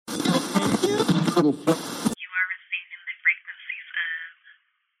You are receiving the frequencies of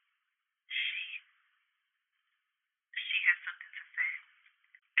she. She has something to say.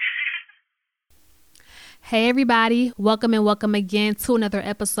 Hey everybody, welcome and welcome again to another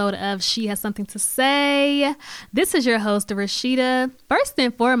episode of She Has Something to Say. This is your host, Rashida. First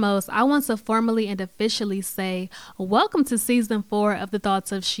and foremost, I want to formally and officially say welcome to season 4 of the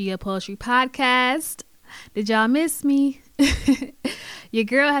Thoughts of Shia Poetry podcast. Did y'all miss me? Your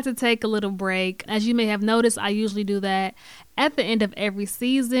girl had to take a little break. As you may have noticed, I usually do that at the end of every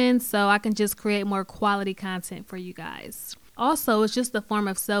season so I can just create more quality content for you guys. Also, it's just a form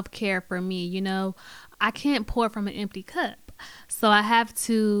of self-care for me. You know, I can't pour from an empty cup. So I have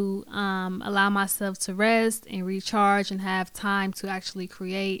to allow myself to rest and recharge and have time to actually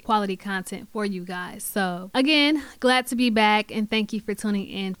create quality content for you guys. So again, glad to be back and thank you for tuning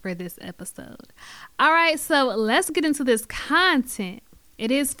in for this episode. All right, so let's get into this content. It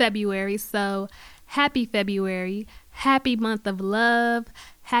is February, so happy February. Happy month of love.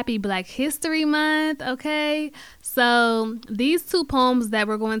 Happy Black History Month, okay? So these two poems that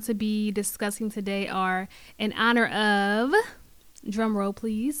we're going to be discussing today are in honor of, drum roll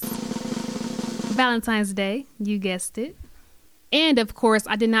please, Valentine's Day, you guessed it. And of course,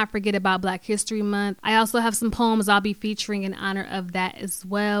 I did not forget about Black History Month. I also have some poems I'll be featuring in honor of that as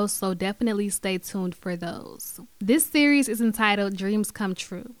well, so definitely stay tuned for those. This series is entitled Dreams Come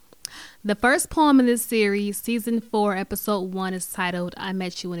True. The first poem in this series, Season 4, Episode 1, is titled, I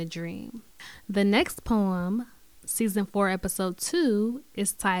Met You in a Dream. The next poem, Season 4, Episode 2,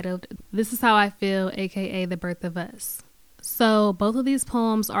 is titled, This Is How I Feel, aka The Birth of Us. So both of these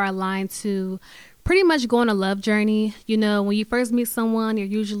poems are aligned to pretty much go on a love journey. You know, when you first meet someone, you're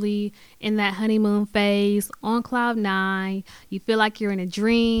usually in that honeymoon phase, on cloud 9. You feel like you're in a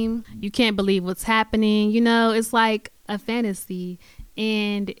dream. You can't believe what's happening. You know, it's like a fantasy.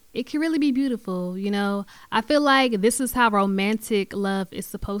 And it can really be beautiful, you know. I feel like this is how romantic love is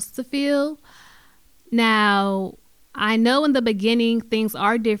supposed to feel. Now, I know in the beginning things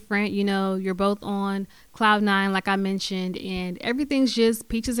are different. You know, you're both on cloud 9, like I mentioned, and everything's just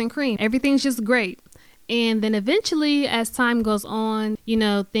peaches and cream. Everything's just great. And then eventually, as time goes on, you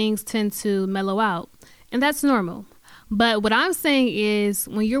know, things tend to mellow out. And that's normal. But what I'm saying is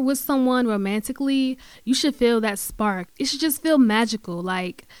when you're with someone romantically, you should feel that spark. It should just feel magical.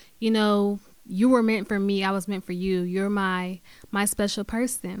 Like, you know, you were meant for me. I was meant for you. You're my special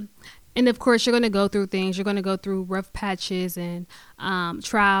person. And of course, you're going to go through things. You're going to go through rough patches and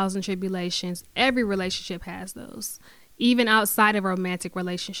trials and tribulations. Every relationship has those. Even outside of romantic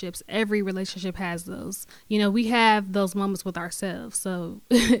relationships, every relationship has those. You know, we have those moments with ourselves. So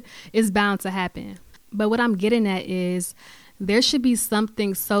it's bound to happen. But what I'm getting at is there should be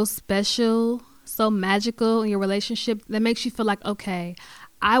something so special, so magical in your relationship that makes you feel like, okay,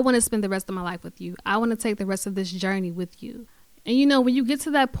 I want to spend the rest of my life with you. I want to take the rest of this journey with you. And, you know, when you get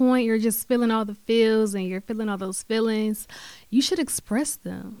to that point, you're just feeling all the feels and you're feeling all those feelings. You should express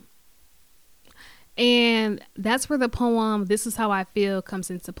them. And that's where the poem, This Is How I Feel, comes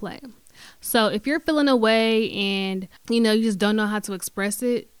into play. So if you're feeling a way and, you know, you just don't know how to express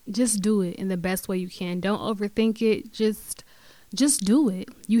it, just do it in the best way you can. Don't overthink it. Just do it.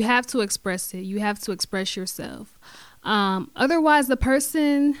 You have to express it. You have to express yourself. Otherwise, the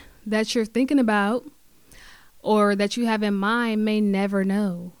person that you're thinking about or that you have in mind may never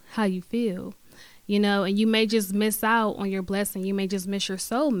know how you feel, you know, and you may just miss out on your blessing. You may just miss your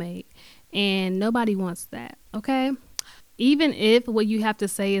soulmate, and nobody wants that. Okay. Even if what you have to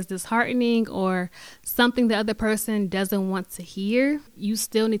say is disheartening or something the other person doesn't want to hear, you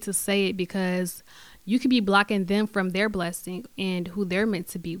still need to say it because you could be blocking them from their blessing and who they're meant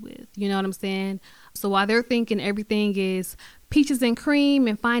to be with. You know what I'm saying? So while they're thinking everything is peaches and cream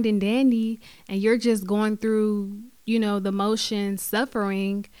and fine and dandy, and you're just going through, you know, the motions,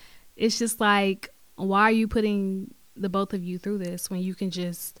 suffering, it's just like, why are you putting the both of you through this when you can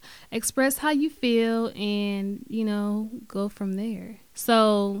just express how you feel and, you know, go from there?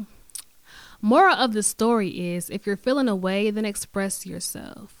 So moral of the story is if you're feeling a way, then express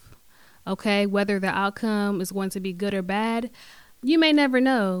yourself. Okay, whether the outcome is going to be good or bad, you may never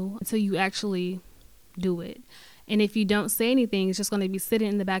know until you actually do it. And if you don't say anything, it's just going to be sitting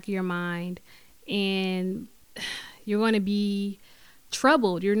in the back of your mind and you're going to be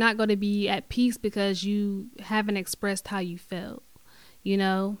troubled. You're not going to be at peace because you haven't expressed how you felt, you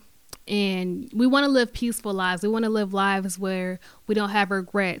know? And we want to live peaceful lives. We want to live lives where we don't have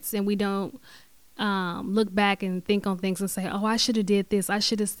regrets and we don't look back and think on things and say, oh, I should have did this. I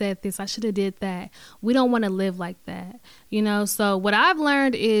should have said this. I should have did that. We don't want to live like that, you know? So what I've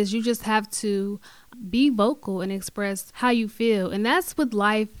learned is you just have to Be vocal and express how you feel. And that's with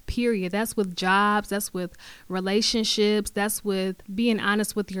life, period. That's with jobs. That's with relationships. That's with being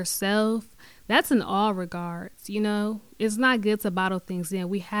honest with yourself. That's in all regards, you know. It's not good to bottle things in.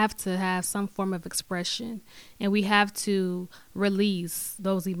 We have to have some form of expression, and we have to release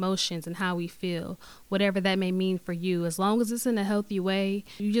those emotions and how we feel, whatever that may mean for you. As long as it's in a healthy way,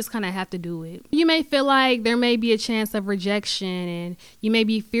 you just kind of have to do it. You may feel like there may be a chance of rejection, and you may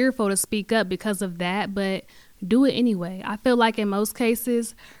be fearful to speak up because of that, but do it anyway. I feel like in most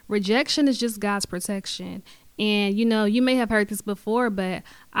cases, rejection is just God's protection. And, you know, you may have heard this before, but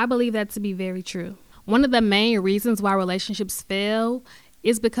I believe that to be very true. One of the main reasons why relationships fail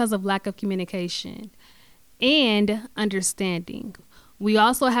is because of lack of communication and understanding. We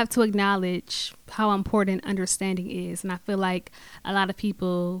also have to acknowledge how important understanding is. And I feel like a lot of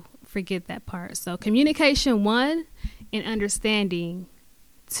people forget that part. So communication, 1, and understanding,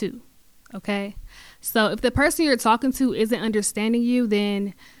 2. Okay. So if the person you're talking to isn't understanding you,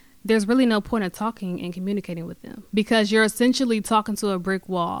 then there's really no point of talking and communicating with them, because you're essentially talking to a brick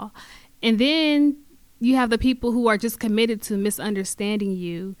wall. And then you have the people who are just committed to misunderstanding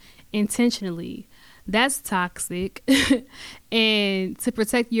you intentionally. That's toxic. And to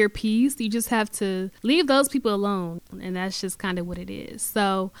protect your peace, you just have to leave those people alone. And that's just kind of what it is.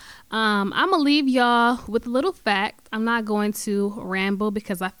 So I'm going to leave y'all with a little fact. I'm not going to ramble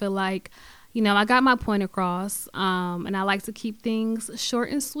because I feel like, you know, I got my point across, and I like to keep things short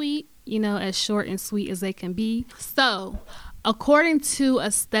and sweet, you know, as short and sweet as they can be. So, according to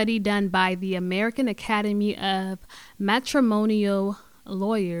a study done by the American Academy of Matrimonial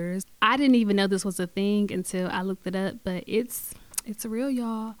Lawyers, I didn't even know this was a thing until I looked it up, but it's real,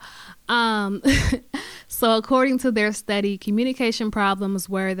 y'all. So, according to their study, communication problems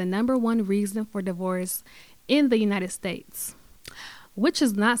were the number 1 reason for divorce in the United States. Which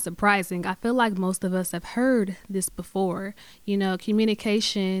is not surprising. I feel like most of us have heard this before. You know,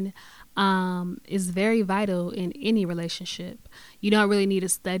 communication is very vital in any relationship. You don't really need a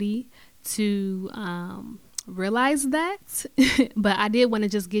study to realize that. But I did want to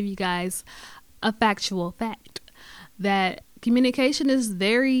just give you guys a factual fact that communication is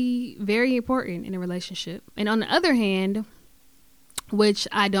very, very important in a relationship. And on the other hand, which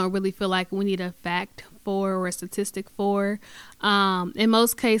I don't really feel like we need a fact for or a statistic for. In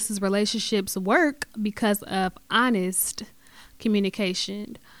most cases, relationships work because of honest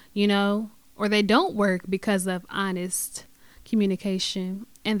communication, you know, or they don't work because of honest communication.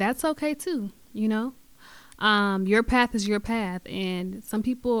 And that's okay too, you know. Your path is your path, and some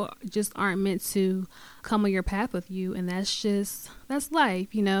people just aren't meant to come on your path with you. And that's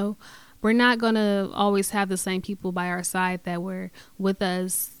life, you know. We're not going to always have the same people by our side that were with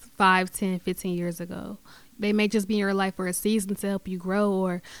us 5, 10, 15 years ago. They may just be in your life for a season to help you grow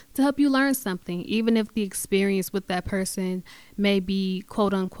or to help you learn something, even if the experience with that person may be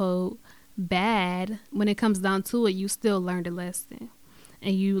quote unquote bad. When it comes down to it, you still learned a lesson,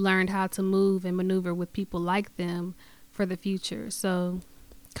 and you learned how to move and maneuver with people like them for the future. So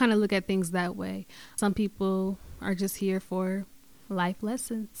kind of look at things that way. Some people are just here for life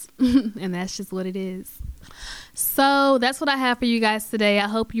lessons and that's just what it is. So that's what I have for you guys today. I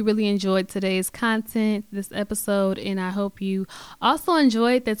hope you really enjoyed today's content, this episode, and I hope you also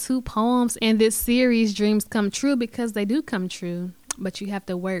enjoyed the 2 poems in this series, Dreams Come True, because they do come true, but you have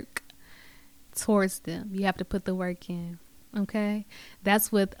to work towards them. You have to put the work in. Okay,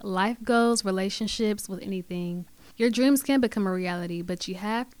 that's with life goals, relationships, with anything. Your dreams can become a reality, but you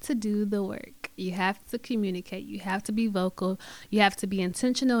have to do the work. You have to communicate. You have to be vocal. You have to be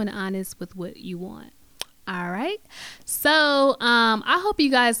intentional and honest with what you want. All right. So I hope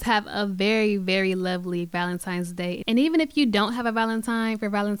you guys have a very, very lovely Valentine's Day. And even if you don't have a Valentine for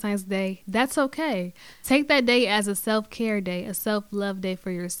Valentine's Day, that's okay. Take that day as a self-care day, a self-love day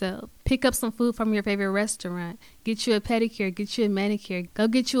for yourself. Pick up some food from your favorite restaurant. Get you a pedicure. Get you a manicure. Go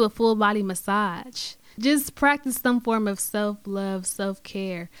get you a full body massage. Just practice some form of self-love,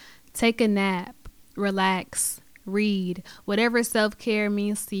 self-care. Take a nap. Relax. Read. Whatever self-care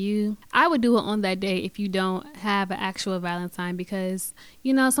means to you. I would do it on that day if you don't have an actual Valentine, because,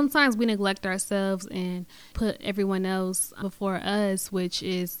 you know, sometimes we neglect ourselves and put everyone else before us, which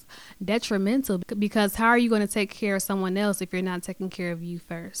is detrimental, because how are you going to take care of someone else if you're not taking care of you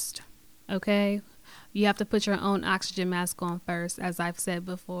first? Okay? You have to put your own oxygen mask on first, as I've said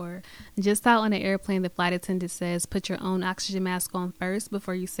before. Just out on an airplane, the flight attendant says, put your own oxygen mask on first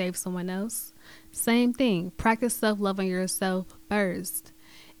before you save someone else. Same thing. Practice self-love on yourself first.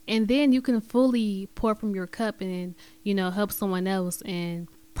 And then you can fully pour from your cup and, you know, help someone else and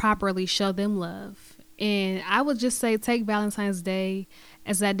properly show them love And I would just say take Valentine's Day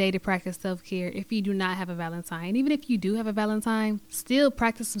as that day to practice self-care if you do not have a Valentine. Even if you do have a Valentine, still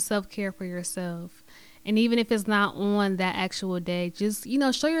practice some self-care for yourself. And even if it's not on that actual day, just,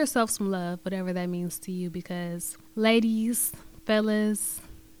 show yourself some love, whatever that means to you, because ladies, fellas,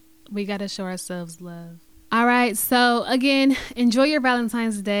 we got to show ourselves love. All right. So again, enjoy your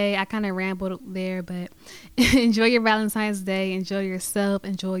Valentine's Day. I kind of rambled there, but enjoy your Valentine's Day. Enjoy yourself.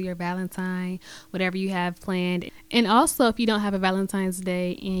 Enjoy your Valentine, whatever you have planned. And also, if you don't have a Valentine's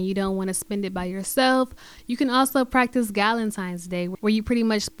Day and you don't want to spend it by yourself, you can also practice Galentine's Day, where you pretty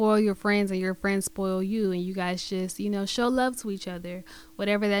much spoil your friends and your friends spoil you. And you guys just, show love to each other,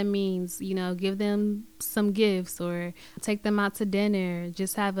 whatever that means. Give them some gifts or take them out to dinner.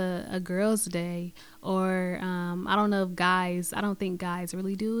 Just have a girls' day. Or I don't know if I don't think guys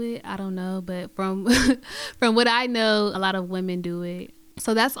really do it. I don't know. But from from what I know, a lot of women do it.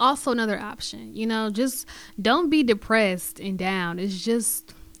 So that's also another option. Just don't be depressed and down. It's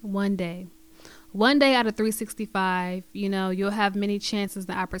just one day. One day out of 365, you'll have many chances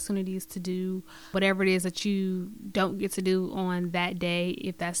and opportunities to do whatever it is that you don't get to do on that day,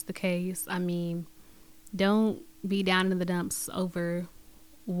 if that's the case. I mean, don't be down in the dumps over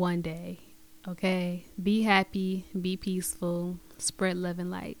one day. Okay, be happy, be peaceful, spread love and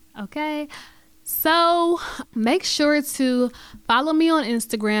light. Okay, so make sure to follow me on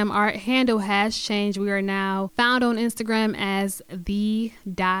Instagram. Our handle has changed. We are now found on Instagram as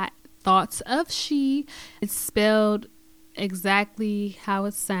the.thoughtsofshe. It's spelled exactly how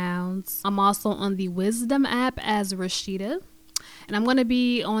it sounds. I'm also on the Wisdom app as Rashida. And I'm going to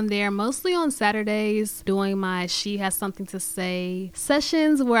be on there mostly on Saturdays doing my She Has Something to Say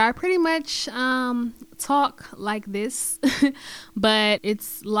sessions, where I pretty much talk like this, but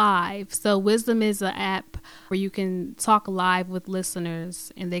it's live. So Wisdom is an app where you can talk live with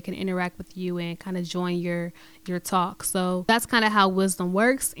listeners and they can interact with you and kind of join your talk. So that's kind of how Wisdom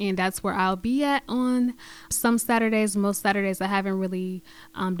works. And that's where I'll be at on some Saturdays. Most Saturdays I haven't really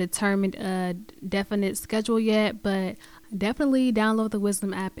determined a definite schedule yet, but definitely download the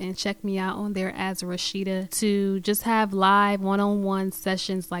Wisdom app and check me out on there as Rashida to just have live one-on-one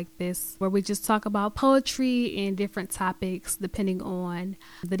sessions like this, where we just talk about poetry and different topics depending on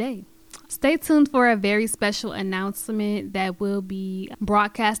the day. Stay tuned for a very special announcement that will be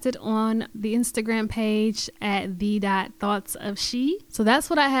broadcasted on the Instagram page at the.thoughtsofshe. So that's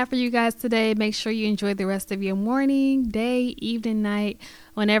what I have for you guys today. Make sure you enjoy the rest of your morning, day, evening, night,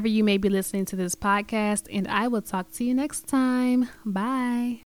 whenever you may be listening to this podcast. And I will talk to you next time.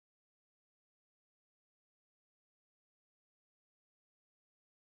 Bye.